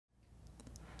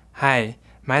Hi,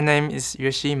 my name is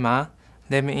Yoshima.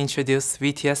 Let me introduce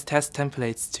VTS test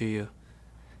templates to you.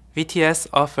 VTS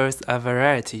offers a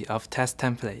variety of test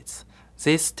templates.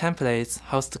 These templates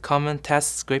host common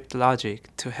test script logic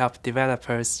to help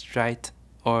developers write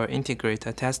or integrate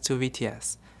a test to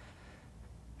VTS.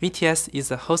 VTS is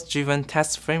a host-driven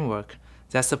test framework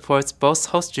that supports both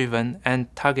host-driven and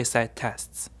target-side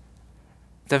tests.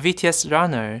 The VTS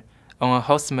runner on a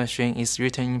host machine is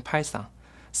written in Python.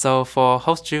 So for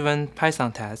host-driven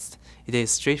Python tests, it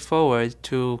is straightforward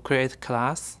to create a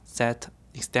class that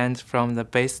extends from the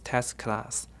base test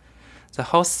class. The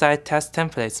host-side test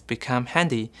templates become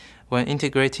handy when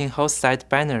integrating host-side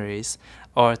binaries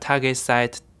or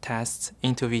target-side tests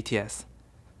into VTS.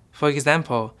 For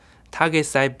example,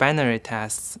 target-side binary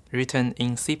tests written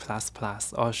in C++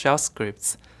 or shell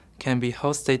scripts can be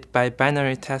hosted by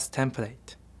binary test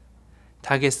template.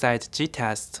 Target-side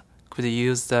gtest could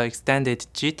use the extended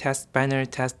gtest binary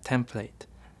test template.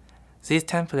 These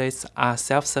templates are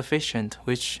self-sufficient,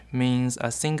 which means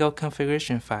a single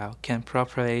configuration file can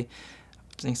properly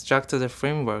instruct the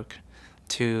framework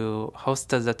to host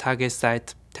the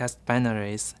target-side test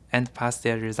binaries and pass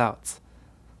their results.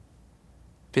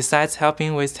 Besides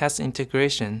helping with test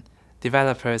integration,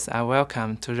 developers are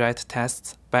welcome to write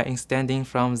tests by extending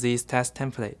from these test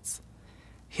templates.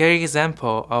 Here is an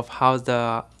example of how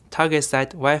the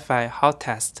target-side Wi-Fi hot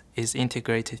test is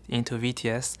integrated into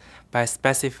VTS by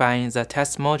specifying the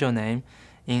test module name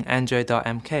in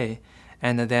android.mk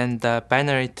and then the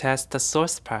binary test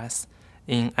source path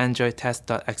in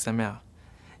android-test.xml.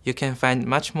 You can find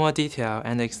much more detail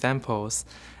and examples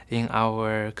in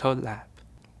our code lab.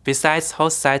 Besides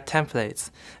host-side templates,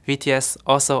 VTS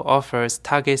also offers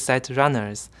target-side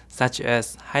runners such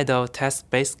as Idle test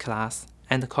base class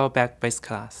and callback base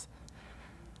class.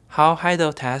 How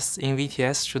idle tests in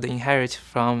VTS should inherit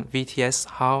from VTS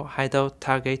how idle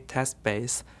target test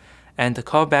base, and the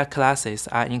callback classes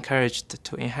are encouraged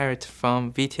to inherit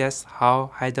from VTS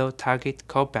how idle target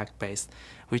callback base,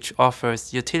 which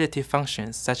offers utility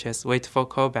functions such as wait for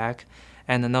callback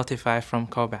and notify from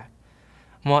callback.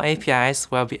 More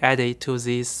APIs will be added to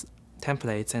these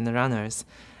templates and runners,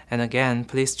 and again,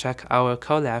 please check our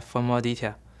code lab for more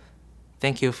detail.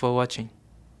 Thank you for watching.